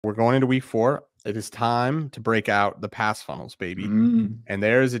We're going into week 4. It is time to break out the pass funnels, baby. And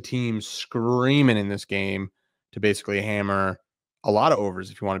there is a team screaming in this game to basically hammer a lot of overs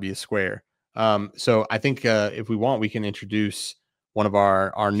if you want to be a square. So I think if we want, we can introduce one of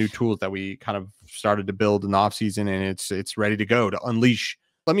our new tools that we kind of started to build in the offseason, and it's ready to go to unleash.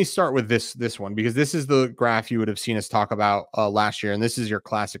 Let me start with this one, because this is the graph you would have seen us talk about last year, and this is your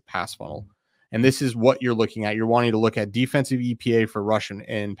classic pass funnel. And this is what you're looking at. You're wanting to look at defensive EPA for rush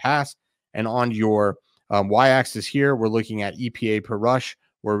and pass. And on your y-axis here, we're looking at EPA per rush,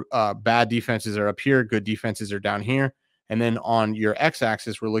 where bad defenses are up here, good defenses are down here. And then on your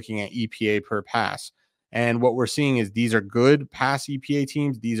x-axis, we're looking at EPA per pass. And what we're seeing is these are good pass EPA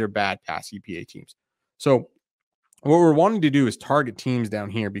teams. These are bad pass EPA teams. So what we're wanting to do is target teams down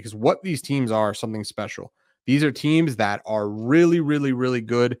here, because what these teams are something special. These are teams that are really, really, really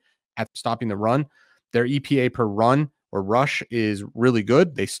good at stopping the run. Their EPA per run or rush is really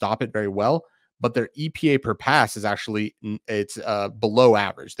good. They stop it very well, but their EPA per pass is actually below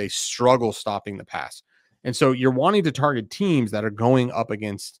average. They struggle stopping the pass. And so you're wanting to target teams that are going up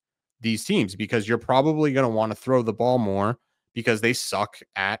against these teams, because you're probably going to want to throw the ball more because they suck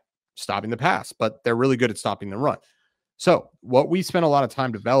at stopping the pass, but they're really good at stopping the run. So what we spent a lot of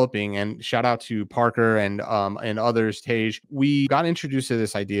time developing, and shout out to Parker and others, Tage, we got introduced to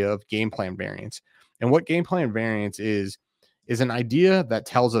this idea of game plan variance. And what game plan variance is an idea that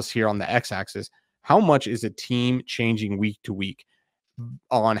tells us here on the x-axis, how much is a team changing week to week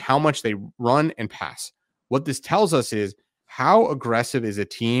on how much they run and pass. What this tells us is how aggressive is a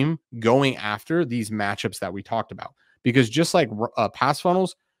team going after these matchups that we talked about. Because just like pass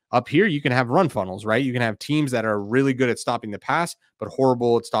funnels, up here, you can have run funnels, right? You can have teams that are really good at stopping the pass, but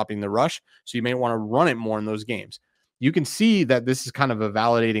horrible at stopping the rush. So you may want to run it more in those games. You can see that this is kind of a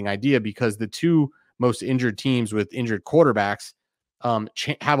validating idea, because the two most injured teams with injured quarterbacks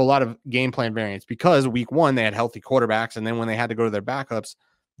have a lot of game plan variance, because week 1, they had healthy quarterbacks. And then when they had to go to their backups,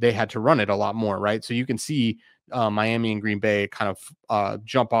 they had to run it a lot more, right? So you can see Miami and Green Bay kind of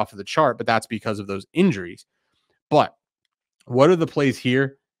jump off of the chart, but that's because of those injuries. But what are the plays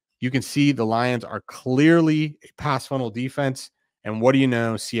here? You can see the Lions are clearly a pass funnel defense. And what do you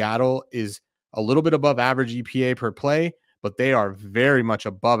know? Seattle is a little bit above average EPA per play, but they are very much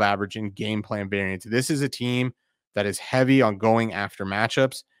above average in game plan variance. This is a team that is heavy on going after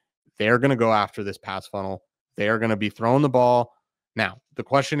matchups. They're going to go after this pass funnel. They are going to be throwing the ball. Now, the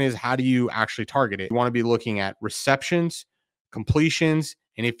question is, how do you actually target it? You want to be looking at receptions, completions,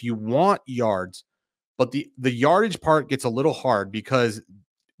 and if you want yards. But the yardage part gets a little hard, because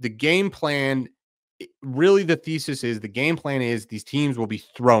the game plan, really the thesis is the game plan is these teams will be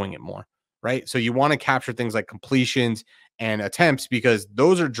throwing it more, right? So you want to capture things like completions and attempts, because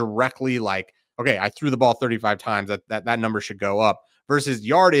those are directly like, okay, I threw the ball 35 times. That number should go up. Versus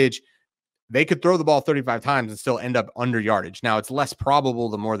yardage, they could throw the ball 35 times and still end up under yardage. Now, it's less probable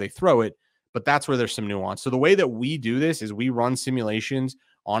the more they throw it, but that's where there's some nuance. So the way that we do this is we run simulations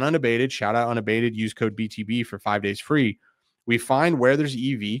on Unabated. Shout out Unabated. Use code BTB for 5 days free. We find where there's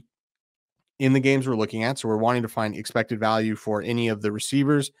EV in the games we're looking at. So we're wanting to find expected value for any of the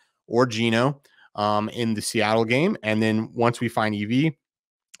receivers or Geno in the Seattle game. And then once we find EV,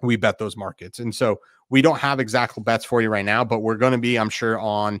 we bet those markets. And so we don't have exact bets for you right now, but we're going to be, I'm sure,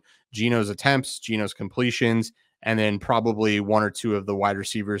 on Geno's attempts, Geno's completions, and then probably 1 or 2 of the wide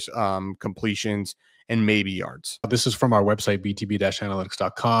receivers completions, and maybe yards. This is from our website,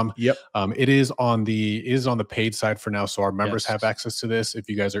 btb-analytics.com. Yep. It is on the paid side for now, so our members have access to this. If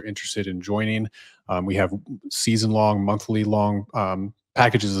you guys are interested in joining, we have season-long, monthly-long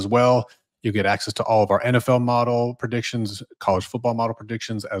packages as well. You get access to all of our NFL model predictions, college football model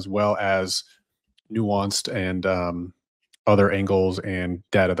predictions, as well as nuanced and other angles and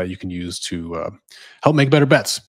data that you can use to help make better bets.